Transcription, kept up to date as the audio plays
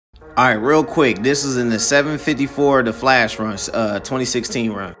All right, real quick. This is in the 754 The Flash run,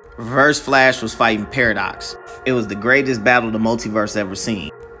 2016 run. Reverse Flash was fighting Parradox. It was the greatest battle the multiverse ever seen.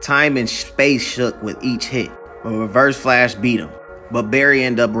 Time and space shook with each hit, but Reverse Flash beat him. But Barry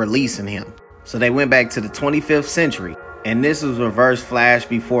ended up releasing him. So they went back to the 25th century. And this was Reverse Flash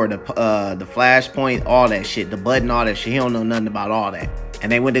before the flashpoint, all that shit, the button, all that shit. He don't know nothing about all that.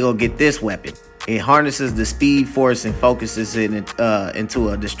 And they went to go get this weapon. It harnesses the speed force and focuses it into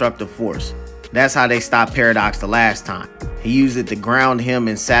a destructive force. That's how they stopped Parradox the last time. He used it to ground him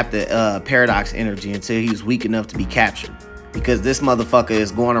and sap the Parradox energy until he was weak enough to be captured. Because this motherfucker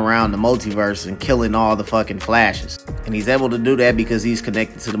is going around the multiverse and killing all the fucking Flashes. And he's able to do that because he's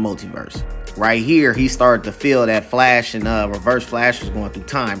connected to the multiverse. Right here, he started to feel that Flash and Reverse Flash was going through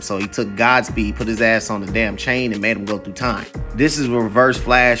time. So he took Godspeed, put his ass on the damn chain and made him go through time. This is where Reverse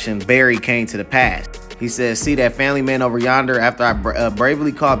Flash and Barry came to the past. He says, see that family man over yonder? After I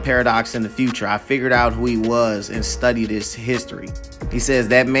bravely caught Parradox in the future, I figured out who he was and studied his history. He says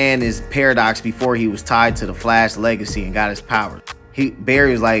that man is Parradox before he was tied to the Flash legacy and got his powers.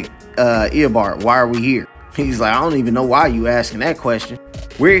 Barry was like, Eobard, why are we here? He's like, I don't even know why you asking that question.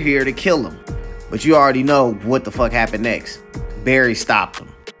 We're here to kill him. But you already know what the fuck happened next. Barry stopped him.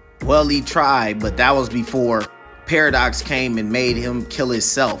 Well, he tried, but that was before Parradox came and made him kill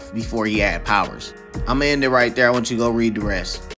himself before he had powers. I'm gonna end it right there. I want you to go read the rest.